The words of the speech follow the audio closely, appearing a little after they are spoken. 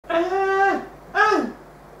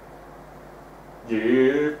Yeah,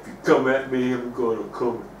 if you come at me, I'm gonna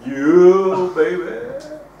come at you, baby.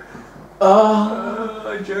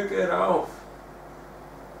 Jerk it off.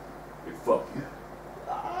 You fuck you.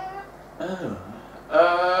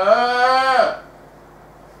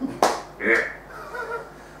 Yeah.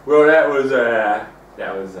 Well, that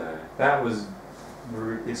was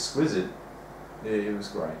exquisite. It was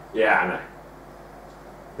great. Yeah, I know.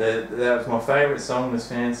 That was my favourite song, as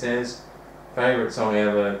Fan says. Favourite song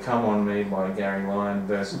ever, Come On Me by Gary Lyon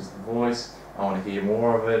versus The Voice. I want to hear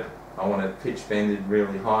more of it. I want it pitch bended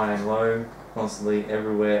really high and low, constantly,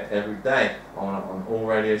 everywhere, every day. I want it on all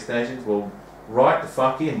radio stations. Well, write the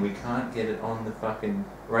fuck in. We can't get it on the fucking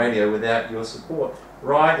radio without your support.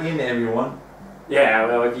 Write in, everyone. Yeah,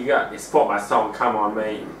 well, if you support my song, Come On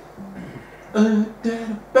Me. I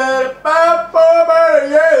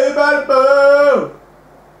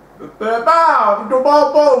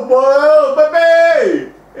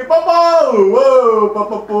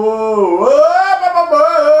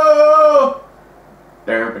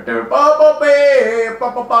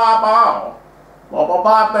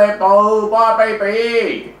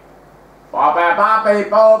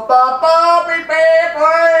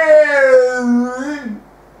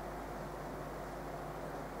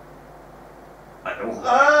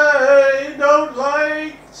don't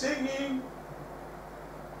like singing.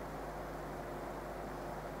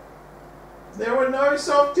 There were no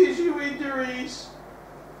soft tissue injuries.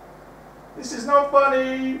 This is not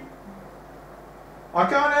funny. I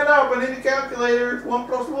can't add up. I need a calculator. It's 1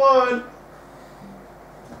 plus 1.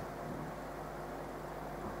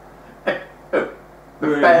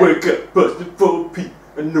 When I wake up, busted 4P.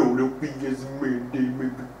 I know there'll be as many they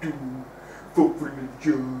maybe do. For the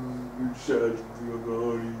job inside of your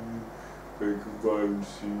body. Make a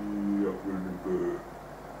vibrancy up in the bird.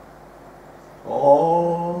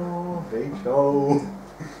 Oh, big show.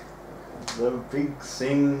 The big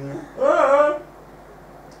sing.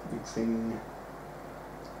 Big sing.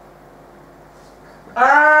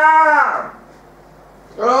 Ah!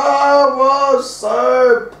 I was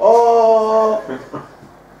so poor.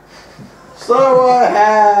 So I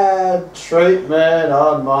had treatment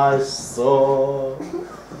on my sore.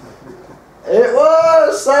 It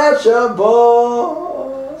was such a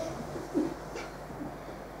bore.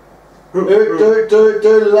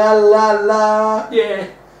 Do la la la. Yeah.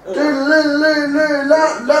 Do la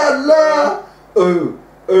la la. Ooh,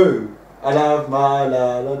 ooh. I love my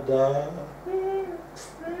la la da.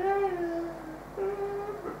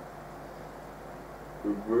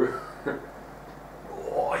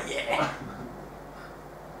 Oh yeah.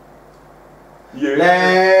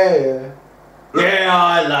 Yeah. Yeah,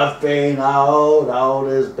 I love being old. Old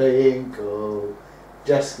is being cool.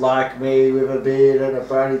 Just like me with a beard and a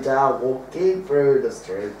ponytail walking through the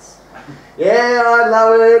streets. Yeah, I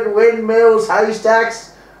love it. Windmills,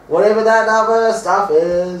 haystacks, whatever that other stuff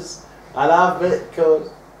is. I love it because...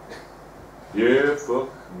 Yeah, fuck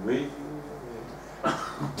me.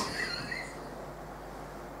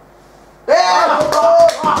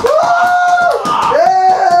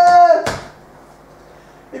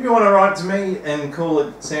 If you want to write to me and call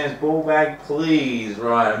it Sam's Ball Bag, please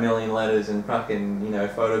write a million letters and fucking,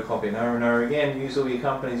 photocopy it over and over again. Use all your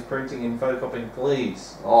company's printing and photocopying,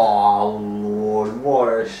 please. Oh Lord, what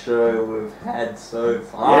a show we've had so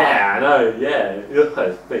far. Yeah, I know, yeah.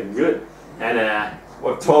 It's been good. And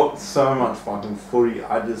we've talked so much fucking footy,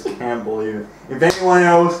 I just can't believe it. If anyone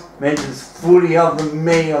else mentions footy other than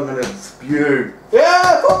me, I'm gonna spew.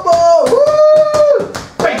 Yeah, football! Woo!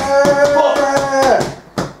 Yeah!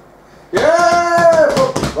 Yeah,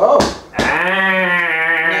 football!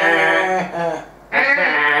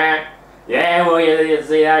 Yeah, well, you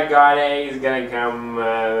see that guy there, he's going to come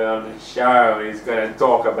on the show. He's going to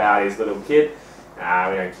talk about his little kid. We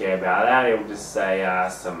don't care about that. He'll just say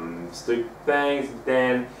some stupid things, and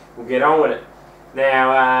then we'll get on with it.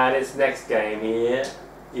 Now, this next game here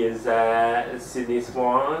is Sydney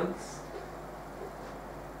Swans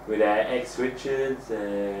with X Richards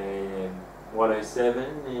and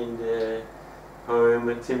 107 and home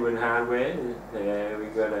at Timber and Hardware. We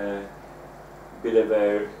got a bit of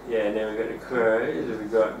a, and then we got the Crows, we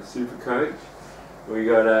got the Super Coach, we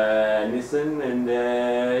got Nissan, and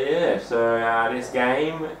so this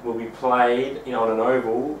game will be played on an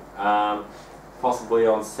oval, possibly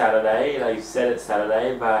on Saturday. They've said it's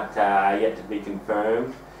Saturday, but yet to be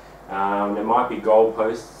confirmed. There might be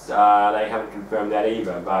goalposts, they haven't confirmed that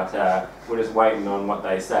either, but we're just waiting on what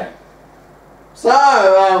they say. So,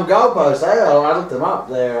 goalposts, I looked them up.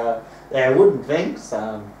 They're wooden things.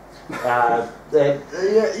 Yeah,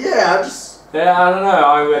 I don't know,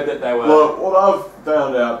 I read that they were... Well, what I've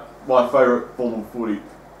found out, my favourite form of footy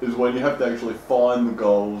is when you have to actually find the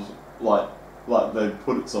goals, like they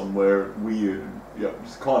put it somewhere weird.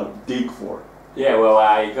 Just kind of dig for it. Yeah,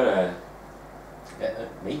 well, you gotta.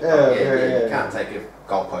 Me? Yeah. You can't take a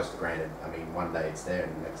goalpost for granted. I mean, one day it's there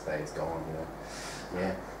and the next day it's gone,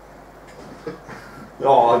 Yeah.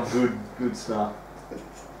 Oh, good stuff.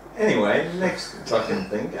 Anyway, next fucking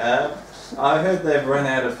thing. I heard they've run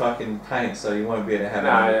out of fucking paint, so you won't be able to have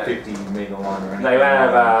a 50-metre line or anything. They ran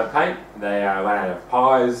out of paint, they ran out of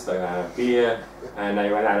pies, they ran out of beer, and they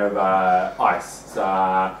ran out of ice. So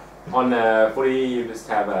on the footy, you just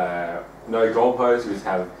have no goalposts, you just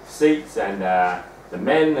have seats and the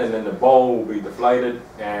men, and then the bowl will be deflated.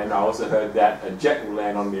 And I also heard that a jet will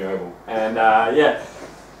land on the oval. And yeah,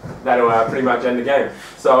 that'll pretty much end the game.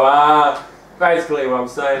 So basically what I'm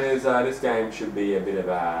saying is this game should be a bit of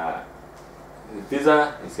a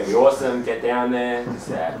fizzer. It's going to be awesome. Get down there. There's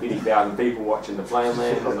 50,000 people watching the playing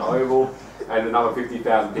land on the oval, and another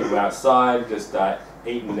 50,000 people outside just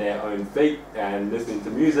eating their own feet and listening to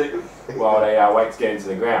music while they wait to get into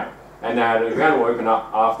the ground. And the ground will open up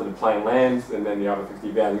after the plane lands, and then the other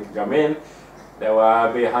 50,000 can come in. There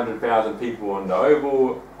will be 100,000 people on the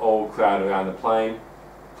oval, all crowded around the plane.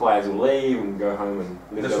 Players will leave and go home and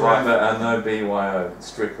live Just their life. remember, no BYO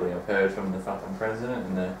strictly. I've heard from the fucking president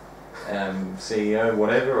and the CEO,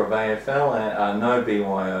 whatever, of AFL, no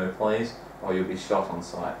BYO, please, or you'll be shot on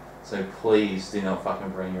sight. So please do not fucking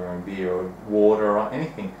bring your own beer or water or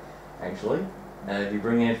anything, actually. If you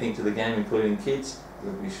bring anything to the game, including kids,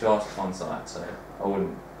 you'll be shot on sight, so I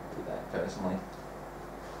wouldn't do that personally.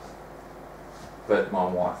 But my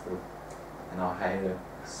wife would, and I hate her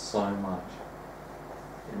so much.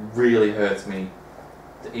 It really hurts me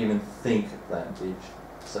to even think of that bitch.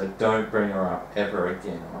 So don't bring her up ever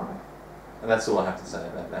again, alright? And that's all I have to say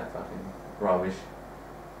about that fucking rubbish.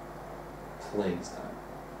 Please don't.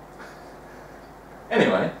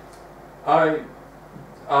 Anyway, I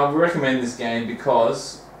recommend this game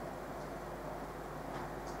because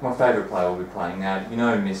my favourite player will be playing. Now, you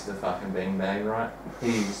know Mr. fucking Beanbag, right?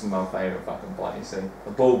 He's my favourite fucking player, you see.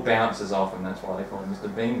 The ball bounces off him, that's why they call him Mr.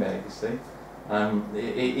 Beanbag, you see.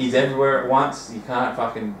 He's everywhere at once, you can't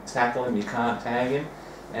fucking tackle him, you can't tag him,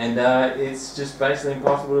 and it's just basically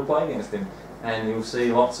impossible to play against him. And you'll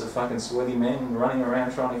see lots of fucking sweaty men running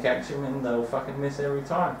around trying to catch him, and they'll fucking miss every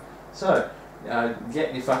time. So,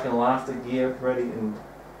 get your fucking laughter gear ready and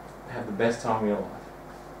have the best time of your life.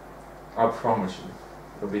 I promise you,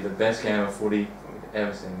 it'll be the best game of footy you've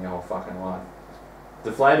ever seen in your whole fucking life.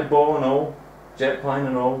 Deflated ball and all, jet plane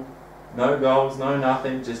and all, no goals, no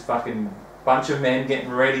nothing, just fucking bunch of men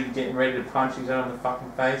getting ready to punch each other in the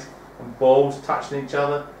fucking face, and balls touching each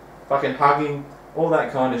other, fucking hugging, all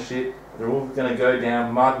that kind of shit. They're all gonna go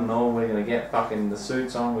down, mud and all. We're gonna get fucking the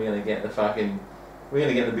suits on. We're gonna get the bikinis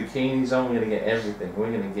on. We're gonna get everything.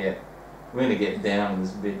 We're gonna get down in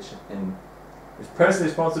this bitch. And it's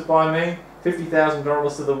personally sponsored by me.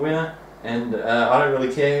 $50,000 to the winner. And I don't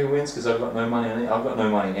really care who wins because I've got no money on it. I've got no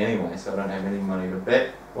money anyway, so I don't have any money to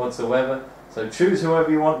bet whatsoever. So choose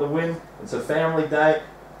whoever you want to win. It's a family day,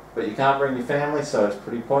 but you can't bring your family, so it's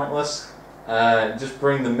pretty pointless. Just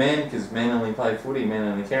bring the men, because men only play footy, men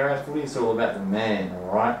only care about footy. It's all about the man,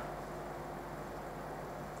 alright?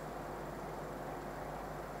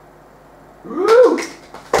 Woo!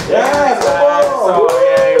 Yeah, so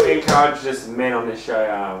yeah, we encourage just men on this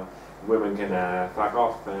show. Women can fuck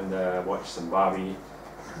off and watch some Barbie.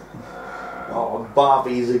 Oh,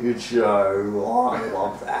 Barbie's a good show. Oh, I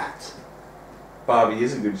love that. Barbie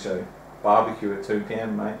is a good show. Barbecue at 2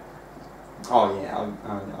 PM, mate. Oh yeah,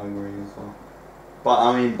 I agree as well. But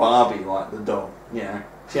I mean Barbie, like the doll, you know,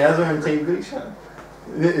 she has her own TV show.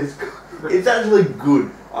 It's actually good.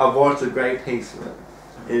 I've watched a great piece of it.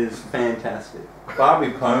 It is fantastic.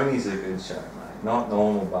 Barbie Pony's a good show, mate. Not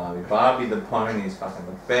normal Barbie. Barbie the Pony is fucking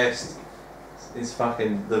the best. It's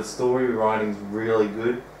fucking, the story writing's really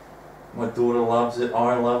good. My daughter loves it.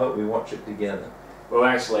 I love it. We watch it together. Well,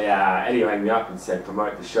 actually, Eddie rang me up and said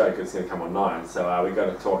promote the show because it's going to come on 9, so we got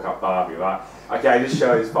to talk up Barbie, right? Okay, this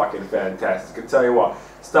show is fucking fantastic. I tell you what,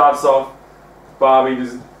 starts off, Barbie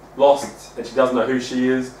is lost and she doesn't know who she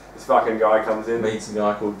is. This fucking guy comes in. Meets a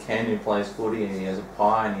guy called Ken who plays footy, and he has a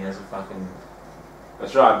pie and he has a fucking...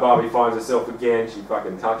 That's right, Barbie finds herself again, she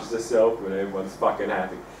fucking touches herself and everyone's fucking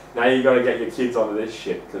happy. Now you got to get your kids onto this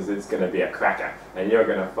shit because it's going to be a cracker and you're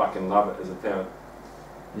going to fucking love it as a parent.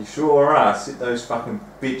 You sure are. Sit those fucking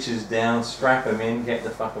bitches down, strap them in, get the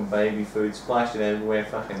fucking baby food, splash it everywhere,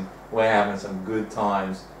 fucking, we're having some good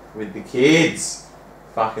times with the kids.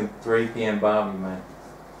 Fucking 3 PM Barbie, mate.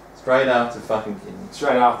 It's Straight after fucking kidney.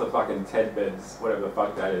 Straight after fucking Ted Beds, whatever the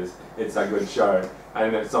fuck that is. It's a good show.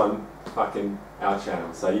 And it's on fucking our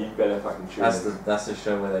channel, so you better fucking tune in. That's the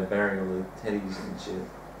show where they bury all the teddies and shit.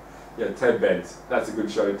 Yeah, Ted Beds. That's a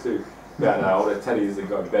good show too. About all the teddies that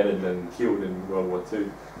got bedded and killed in World War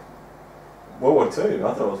II. World War II?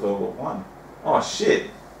 I thought it was World War One. Oh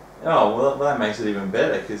shit. Oh well, that makes it even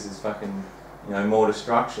better because there's fucking, you know, more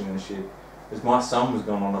destruction and shit. Because my son was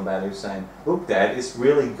going on about it, he was saying, look Dad, it's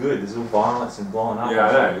really good, there's all violence and blowing up. Yeah,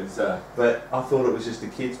 I know, it's But I thought it was just a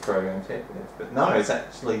kids program, but no, it's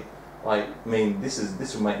actually, like, I mean, this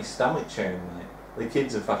will make your stomach churn, mate. The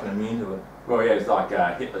kids are fucking immune to it. well, yeah, it's like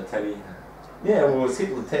Hitler Teddy. Yeah, well, it's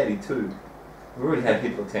Hitler Teddy too. We already had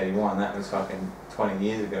Hitler Teddy 1, that was fucking 20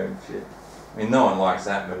 years ago and shit. I mean, no one likes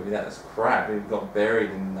that movie, that was crap. It got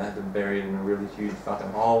buried and they had to bury it in a really huge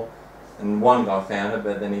fucking hole. And one guy found it,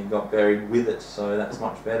 but then he got buried with it, so that's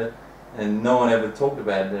much better. And no one ever talked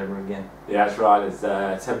about it ever again. Yeah, that's right,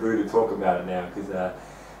 it's taboo to talk about it now, because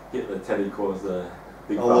Hitler Teddy caused a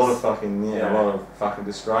big fuss. lot of fucking, a lot of fucking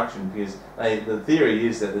destruction, because the theory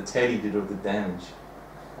is that the Teddy did all the damage.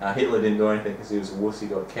 Hitler didn't do anything because he was a wuss, he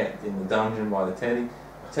got kept in the dungeon by the Teddy.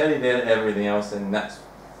 Teddy did everything else, and that's...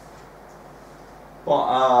 But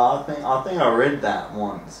I think I read that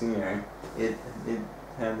once. You know, it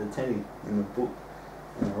had the Teddy in the book,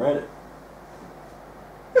 and I read it.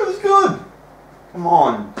 It was good. Come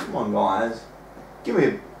on, guys. Give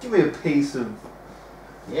me a piece of.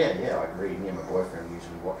 Yeah, I agree. Me and my boyfriend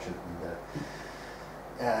usually watch it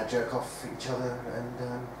and jerk off each other, and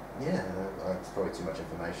it's probably too much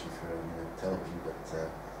information for television, but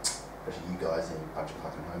especially you guys and a bunch of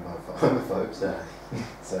fucking homophobes.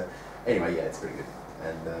 So anyway, yeah, it's pretty good,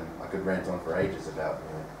 and I could rant on for ages about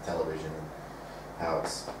television and how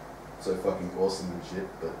it's so fucking awesome and shit,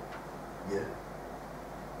 but yeah.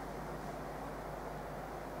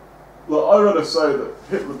 Look, I gotta say that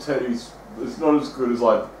Hitler Teddy's it's not as good as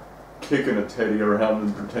like kicking a teddy around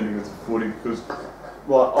and pretending it's a footy, because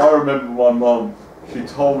like I remember my mum, she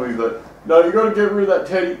told me that no, you gotta get rid of that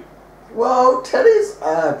teddy. Well, teddies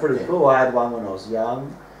are pretty cool. I had one when I was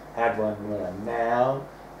young. Had one when I'm now.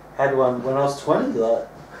 Had one when I was 20. Like,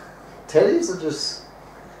 teddies are just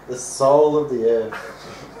the soul of the earth.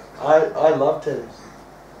 I love teddies.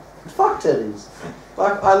 Fuck teddies.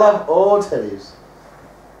 Like, I love all teddies.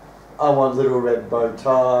 I want little red bow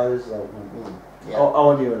ties. I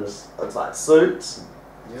want you in it's like suits.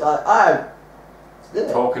 Yep. Like,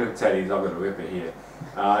 yeah. Talking of teddies, I've got a ripper here.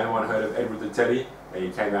 Anyone heard of Edward the Teddy? He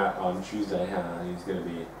came out on Tuesday. He's going to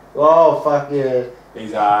be... Oh, fuck yeah.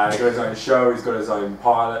 He's got his own show, he's got his own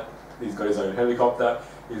pilot, he's got his own helicopter,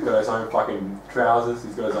 he's got his own fucking trousers,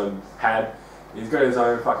 he's got his own pad, he's got his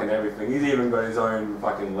own fucking everything. He's even got his own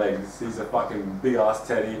fucking legs. He's a fucking big ass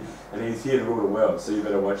teddy, and he's here to rule the world, so you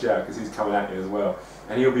better watch out, because he's coming at you as well.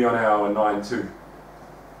 And he'll be on our 9-2.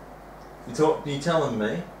 You telling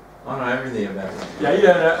me? I know everything about him. Yeah, you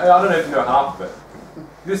don't know, I don't know if you know half of it.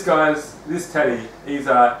 This teddy, he's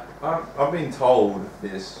I've been told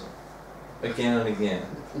this again and again.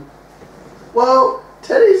 Well,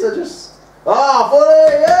 teddies are just... Oh,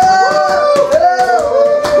 footy! Yeah!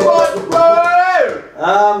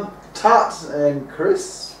 Tut and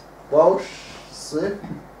Chris, Walsh, Smith,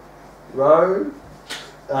 Rowe,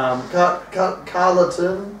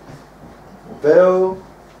 Carleton, Bell,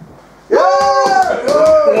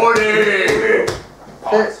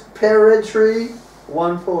 Peretry,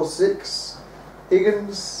 146,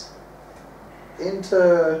 Higgins,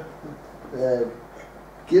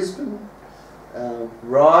 Gisborne,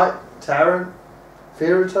 Wright, Tarrant,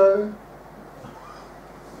 Ferrito.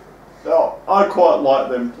 Now, I quite like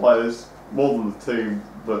them players more than the team,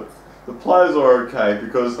 but the players are okay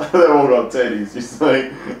because they're all got teddies, you see,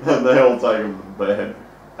 and they all take them to bed.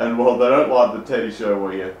 And well, they don't like the teddy show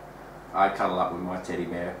where you... I cuddle up with my teddy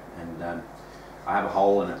bear, and I have a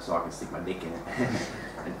hole in it so I can stick my dick in it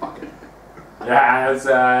and fuck it. yeah,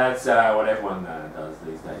 that's what everyone does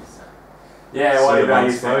these days. Yeah, So what about you?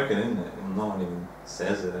 unspoken, isn't it? And no one even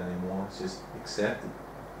says it anymore. It's just accepted.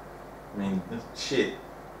 I mean, shit.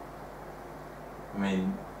 I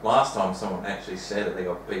mean, last time someone actually said it, they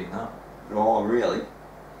got beaten up. Oh, really?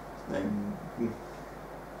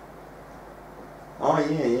 Oh,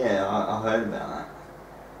 yeah, I heard about that.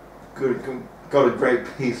 Good, got a great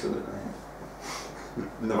piece of it, man.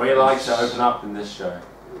 We like to open up in this show.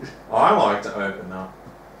 I like to open up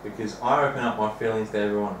because I open up my feelings to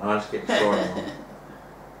everyone and I just get trodden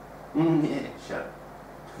on. Yeah, shut up.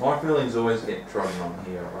 My feelings always get trodden on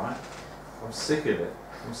here, right? I'm sick of it.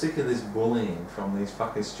 I'm sick of this bullying from these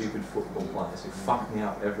fucking stupid football players who fuck me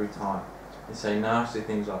up every time. They say nasty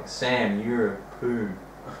things like, Sam, you're a poo.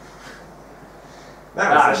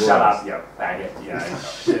 That was the shut worst. up, you faggot.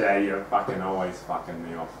 You shit out, you're fucking always fucking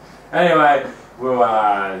me off. Anyway,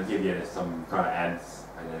 we'll give you some kind of ads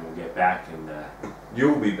and then we'll get back and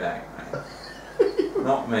You'll be back, mate.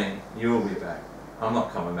 Not me. You'll be back. I'm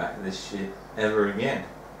not coming back to this shit ever again.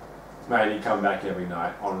 maybe come back every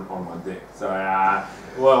night on my dick. So,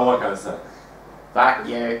 well, what can I say? Fuck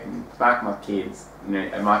you, fuck my kids.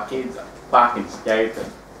 And my kids are fucking stupid.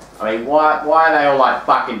 I mean, why are they all like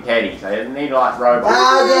fucking teddies? They need like robots.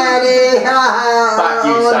 Ah, Daddy! Fuck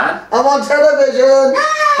you, son. I'm on television!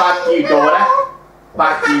 Fuck you, daughter.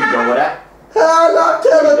 Fuck you, daughter. I love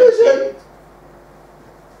television!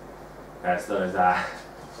 That's those, Have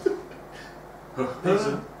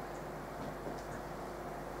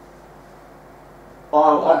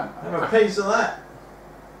a piece of that.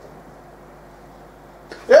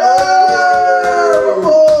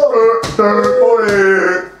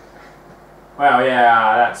 Well,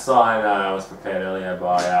 yeah, that sign was prepared earlier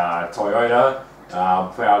by Toyota,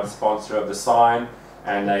 proud sponsor of the sign,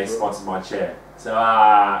 and they sponsored my chair. So,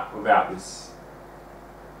 about this.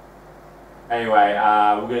 Anyway,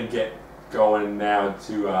 we're going to get going now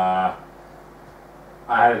to, I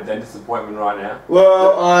had a dentist appointment right now.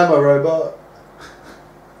 Well, I'm a robot.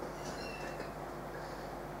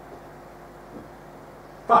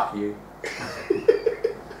 Fuck you.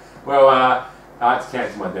 Well, I had to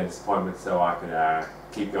cancel my dentist appointment so I could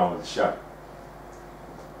keep going with the show.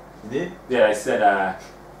 You did? Yeah, they said,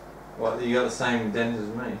 What, you got the same dent as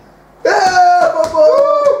me?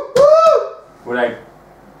 would they,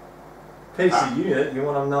 Piece of unit? You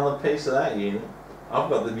want another piece of that unit? I've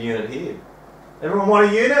got the unit here. Everyone want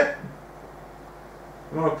a unit?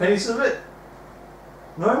 You want a piece of it?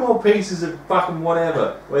 No more pieces of fucking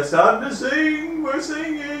whatever. We're starting to sing. We're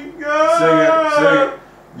singing. Sing it.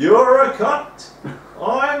 You're a cunt.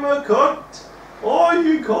 I'm a cunt. Oh,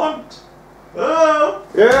 you cunt. Oh.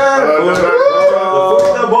 Yeah! The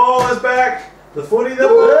footy the ball is back. The footy the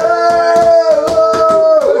ball.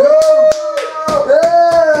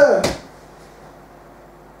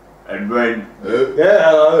 And when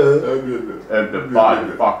Yeah! and the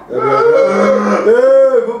body fuck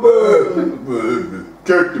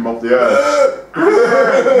jerked him off the ass.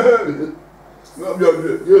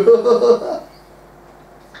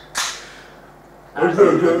 I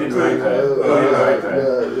didn't rape her.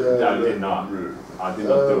 I did not. I did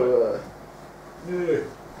not do it.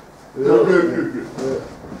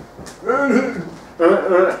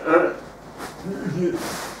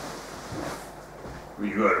 You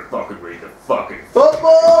gotta fucking read the fucking.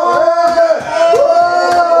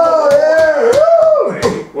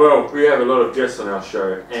 Well, we have a lot of guests on our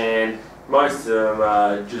show, and most of them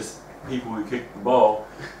are just people who kick the ball.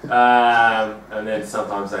 And then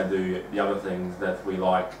sometimes they do the other things that we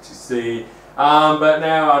like to see. But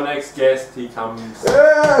now our next guest, he comes.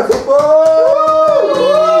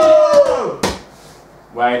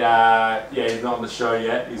 Wait, yeah, he's not on the show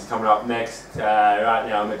yet. He's coming up next. Right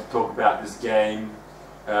now, I'm going to talk about this game.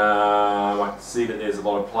 I can see that there's a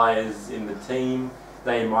lot of players in the team.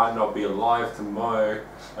 They might not be alive tomorrow.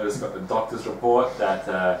 I just got the doctor's report that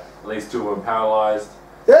at least 2 of them are paralysed.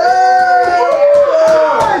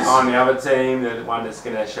 On the other team, the one that's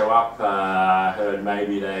going to show up, heard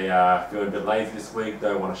maybe they feel a bit lazy this week,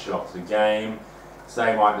 don't want to show up to the game. So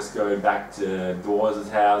they might just go back to Dawes'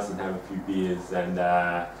 house and have a few beers, and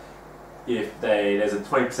if there's a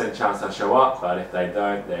 20% chance they'll show up, but if they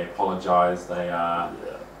don't, they apologise. They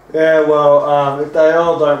Yeah, well, if they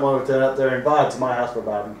all don't want to turn up, they're invited to my house for a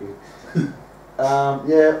barbecue.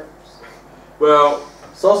 Yeah. well,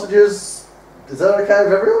 Sausages, is that okay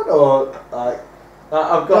with everyone? Or, like,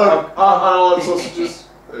 I've No, got... I like sausages.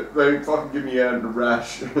 They fucking give me a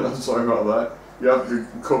rash. I'm sorry about that. You have to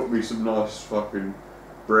cook me some nice fucking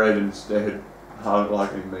bread instead. I don't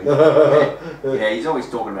like any meat. Yeah, he's always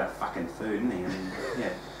talking about fucking food, isn't he? I mean,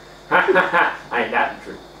 yeah. ain't that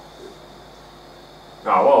true?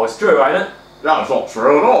 Oh, well, it's true, ain't it? That's not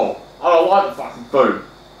true at all. I don't like the fucking food.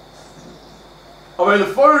 I mean,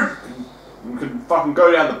 the food can fucking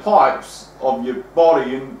go down the pipes of your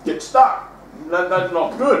body and get stuck. That's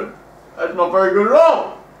not good. That's not very good at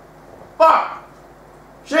all. Fuck.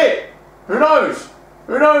 Shit. Who knows?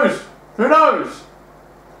 Who knows? Who knows?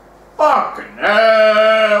 Fucking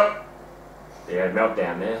hell. Yeah,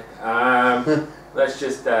 meltdown there. Let's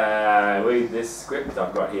just read this script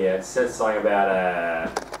I've got here. It says something about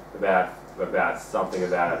something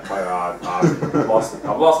about a player. I've lost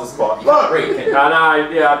the spot. Look. Read it.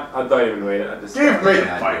 I don't even read it. I just Give me the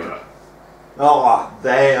paper. Oh,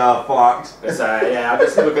 they are fucked. So yeah, I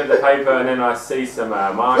just look at the paper and then I see some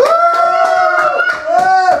marks.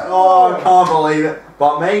 Oh, I can't believe it.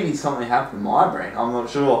 But maybe something happened to my brain. I'm not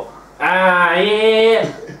sure. Ah,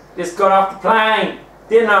 yeah. Just got off the plane,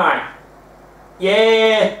 didn't I?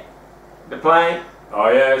 Yeah. The plane. Oh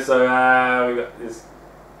yeah. So we got this.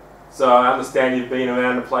 So I understand you've been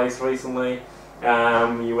around the place recently.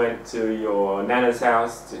 You went to your nana's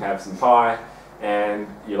house to have some pie, and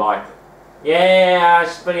you liked it. Yeah,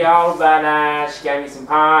 she's pretty old, but she gave me some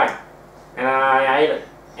pie, and I ate it.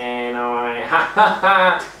 And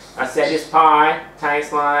I said, this pie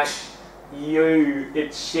tastes like you.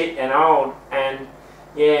 It's shit and old. And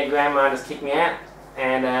yeah, Grandma just kicked me out,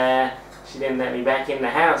 and she didn't let me back in the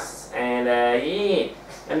house. And yeah,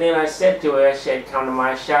 and then I said to her she'd come to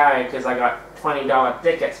my show because I got $20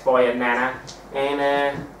 tickets for you, Nana.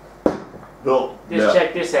 And just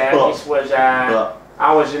check this out. This was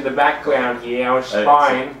I was in the background here. I was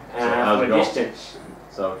spying from a distance.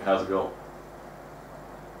 So how's it going?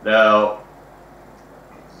 No.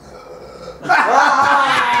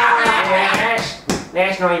 Yeah,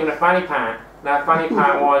 that's not even the funny part. The funny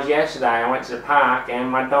part was yesterday I went to the park and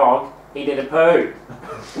my dog, he did a poo.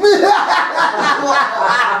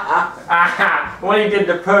 When he did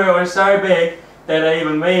the poo, it was so big that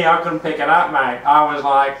even me, I couldn't pick it up, mate. I was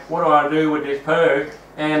like, what do I do with this poo?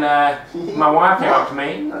 And my wife came up to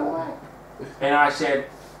me and I said,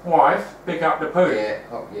 wife, pick up the poo. Yeah,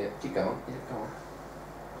 oh yeah, keep going. Yeah, go on.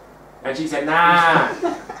 And she said, nah.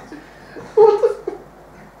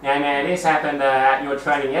 And this happened at your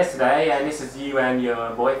training yesterday, and this is you and your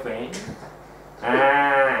boyfriend.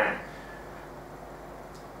 Ah.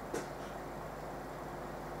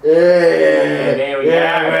 Yeah, there we go.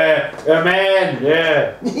 Man,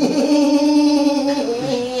 yeah.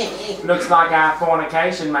 Looks like a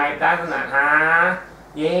fornication, mate, doesn't it, huh?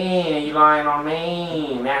 Yeah, you lying on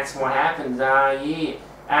me. That's what happens, yeah.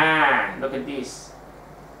 Ah, look at this.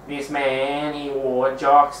 This man, he wore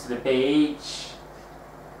jocks to the beach.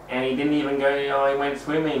 And he didn't even go, he went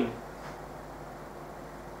swimming.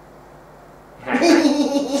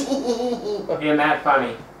 Isn't that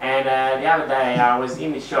funny? And the other day I was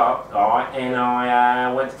in the shop, right, and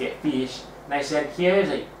I went to get fish. And they said,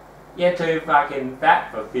 Hughesy, you're too fucking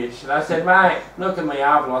fat for fish. And I said, mate, look at me,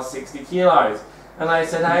 I've lost 60 kilos. And they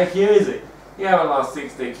said, hey Hughesy, you haven't lost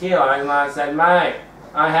 60 kilos. And I said, mate,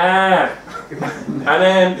 I have. And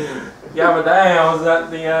then the other day I was at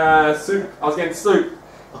the soup, I was getting soup.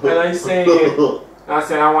 And they said, I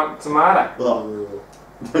said, I want tomato. Oh.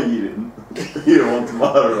 No, you didn't. You don't want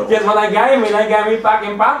tomato at all. Guess what they gave me? They gave me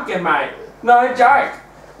fucking pumpkin, mate. No joke.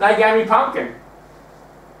 They gave me pumpkin.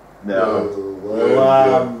 No. Well, I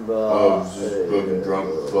was just fucking drunk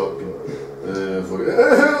as fucking. And then I was like,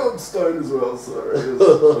 I'm stoned as well, sorry.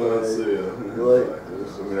 I'll see ya. I'm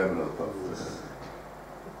gonna have another puff.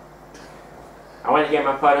 I went to get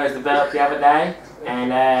my photos developed the other day,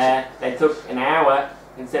 and they took an hour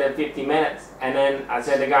instead of 50 minutes. And then I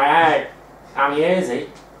said to the guy, hey, I'm Yerzy.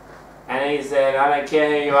 And he said, I don't care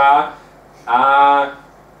who you are, I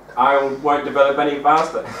won't develop any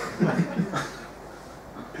faster.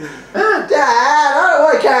 Dad, I don't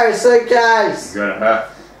want to carry a suitcase. You're gonna have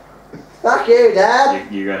Fuck you, Dad.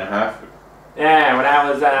 to. You're gonna have to. Yeah, well that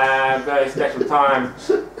was a very special time.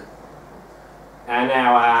 And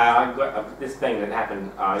now I got this thing that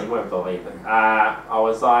happened, you won't believe it. I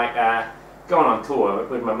was like going on tour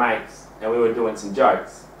with my mates and we were doing some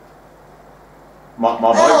jokes. My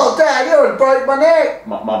Oh, Dad, you would broke my neck.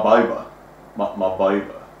 baby. My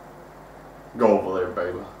baby. Go over there,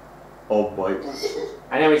 baby. Oh, baby.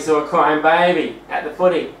 And then we saw a crying baby at the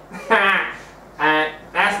footy. And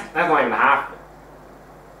that's not even half of it.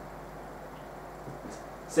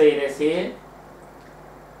 See this here?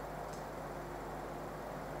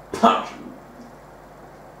 Punch.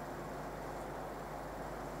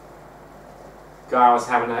 Guy was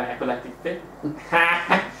having an epileptic fit.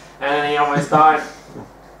 And then he almost died.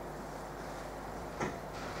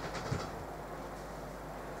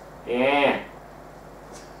 Yeah.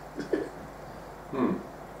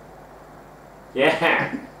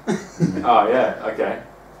 Yeah. Oh yeah, okay.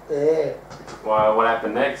 Yeah. Well, what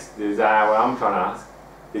happened next is what I'm trying to ask.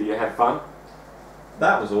 Did you have fun?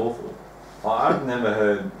 That was awful. I've never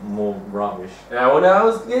heard more rubbish. Yeah, well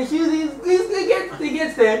no, he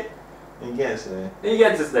gets there. He gets there. He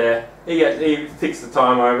gets us there. He ticks the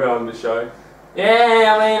time over on the show.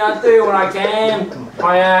 Yeah, I mean, I do what I can.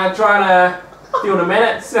 I try to fill the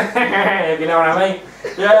minutes, if you know what I mean.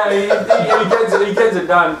 Yeah, he gets it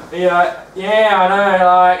done. Yeah, I know.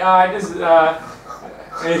 Like, I just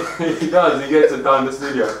he does. He gets it done in the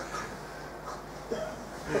studio.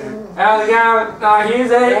 How's it going?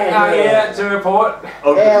 Here's it. Yeah, to report.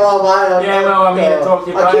 Okay. Yeah, well, mate. Yeah, well, I'm here to talk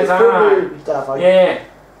to you I about keep it. food and stuff. Yeah.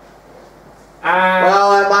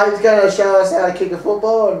 Well, mate's going to show us how to kick a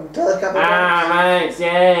football and tell us a couple of mates,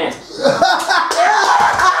 yeah.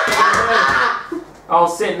 I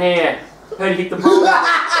was sitting here, heard you kick the ball.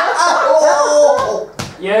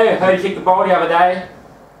 Yeah, heard you kick the ball the other day.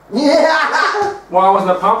 Yeah! Why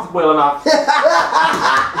wasn't it pumped well enough?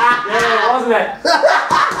 Yeah, wasn't it?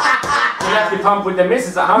 You left your pump with the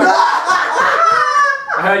missus at home.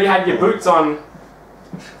 I heard you had your boots on.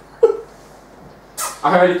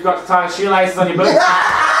 I heard you've got to tie shoelaces on your boots.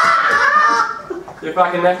 You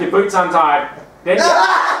fucking left your boots untied. Didn't you?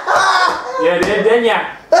 Yeah, didn't you?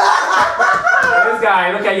 This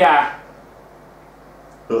guy, look at ya.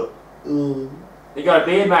 You got a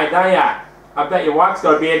beard, mate, don't ya? I bet your wife's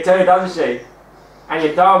got a beard too, doesn't she? And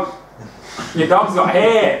your dog's got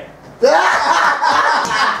hair.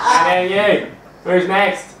 And then you. Who's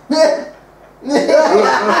next? Look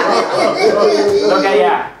at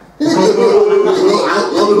ya.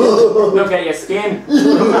 Look at your skin.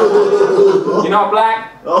 You're not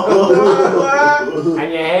black.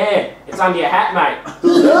 And your hair. It's under your hat, mate.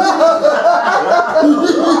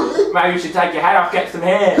 Maybe you should take your hat off, get some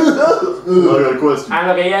hair. I got a question. And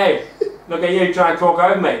look at you. Look at you trying to talk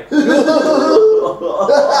over me.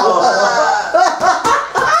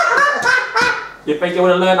 You think you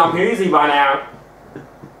would have learned I'm Hoosie by now?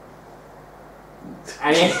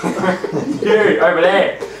 And you, over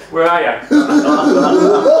there, where are you?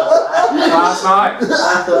 Last night?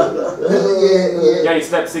 You only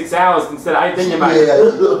slept 6 hours instead of 8, didn't you, mate?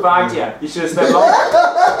 Fucked you. You should have slept longer.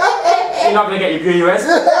 You're not going to get your beauty rest.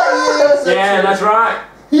 Yeah, that's right.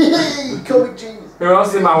 Comic genius. Who else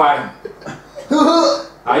is in my way?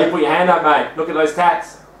 Oh, you put your hand up, mate. Look at those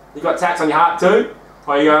tats. You got tats on your heart too?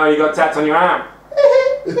 Or you got tats on your arm?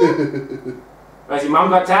 Has your mum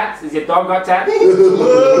got tats? Has your dog got tats?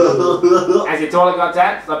 Has your toilet got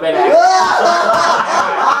tats? I bet it has.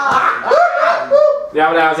 The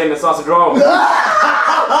other day I was in the sausage roll.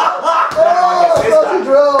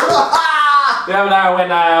 The other day I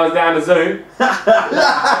was down the zoo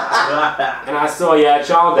and I saw your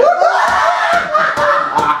child there.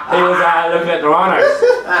 He was looking at the rhinos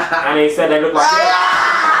and he said they look like shit.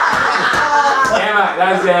 Yeah, mate,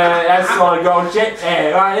 that's solid gold shit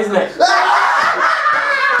there, right, isn't it?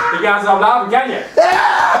 You can't stop laughing, can you?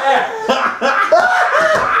 Yeah.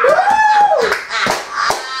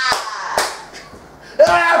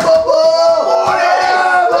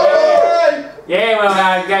 Yeah, well,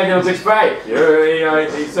 gave them a good spray.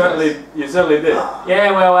 You certainly did.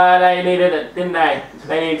 Yeah, well, they needed it, didn't they?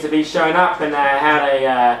 They needed to be shown up and how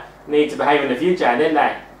they need to behave in the future, didn't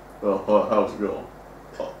they? Well, how's it going?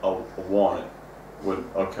 I want it when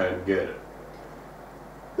I can't get it.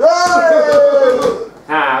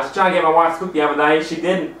 I was trying to get my wife to cook the other day, she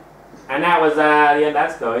didn't. And that was the end of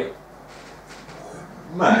that story.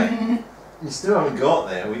 Mate, you still haven't got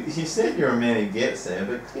there. You said you're a man who gets there,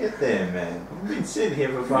 but get there, man. We've been sitting here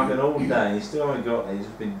for fucking all day and you still haven't got there. You've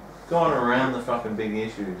just been going around the fucking big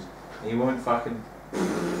issues and you won't fucking...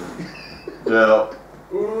 Yeah.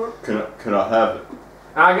 Can I have it?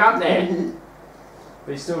 I got there.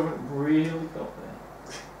 But you still haven't really got there.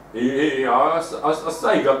 Yeah, I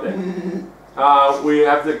say you got there. We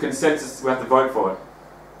have the consensus, we have to vote for it.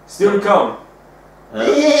 Still to come.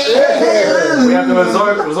 We have the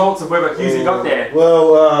results of whether Husey got there.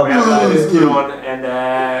 Well, we have this kid on and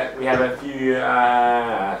we have a few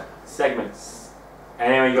segments.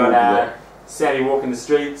 And then we got Sammy walking the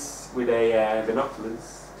streets with a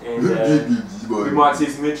binoculars. And we might see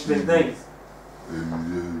some interesting things.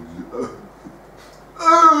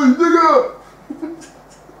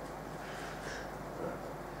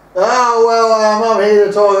 Oh, well, I'm here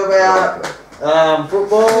to talk about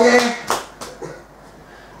football.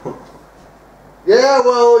 Yeah,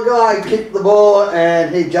 well, the guy kicked the ball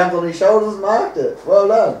and he jumped on his shoulders and marked it. Well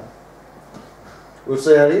done. We'll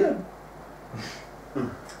see how he did.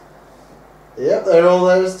 Yep, that's all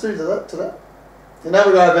there is to that.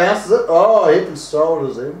 Another guy bounces it. Oh, hip and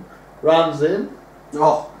shoulders him. Runs in.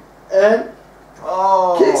 Oh. And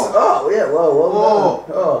kicks. Oh, yeah, well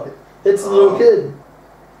done. Hits the little kid.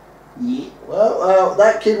 Yeah. Well,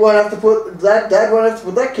 that kid won't have to put dad won't have to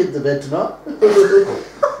put that kid to bed tonight.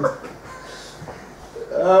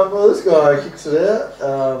 Well, this guy kicks it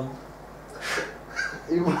out.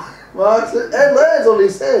 He marks it and lands on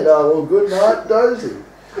his head. Oh, well, good night, Dozy.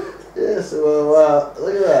 Yes, well,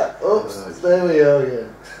 look at that. Oops, there we go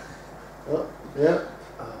again. Oh, yeah.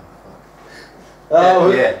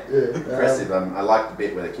 Yeah. Impressive. I like the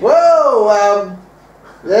bit where the kid. Whoa,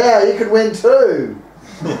 yeah, you could win too.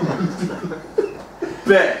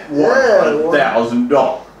 Bet $1,000.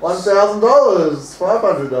 $1,000,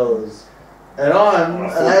 $500, and I'm an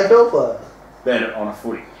AFL player. Bet it on a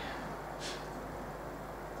footy.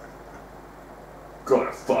 Got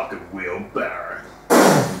a fucking wheelbarrow.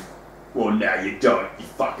 Well, now you don't. You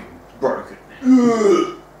fucking broke it.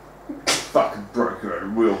 Fucking broke your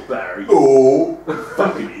own wheelbarrow. You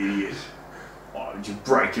fucking idiot. Why would you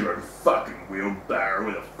break your own fucking wheelbarrow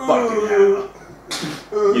with a fucking hammer?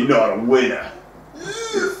 You're not a winner.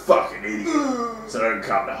 You're a fucking idiot. So don't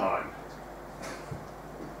come to home.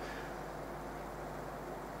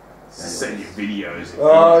 Send your videos. If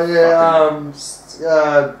Oh you're yeah,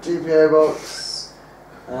 GPO box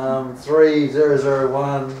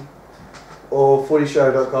 3001 or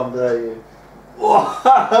footyshow.com.au.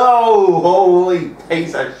 Whoa! Holy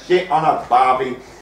piece of shit on a Barbie.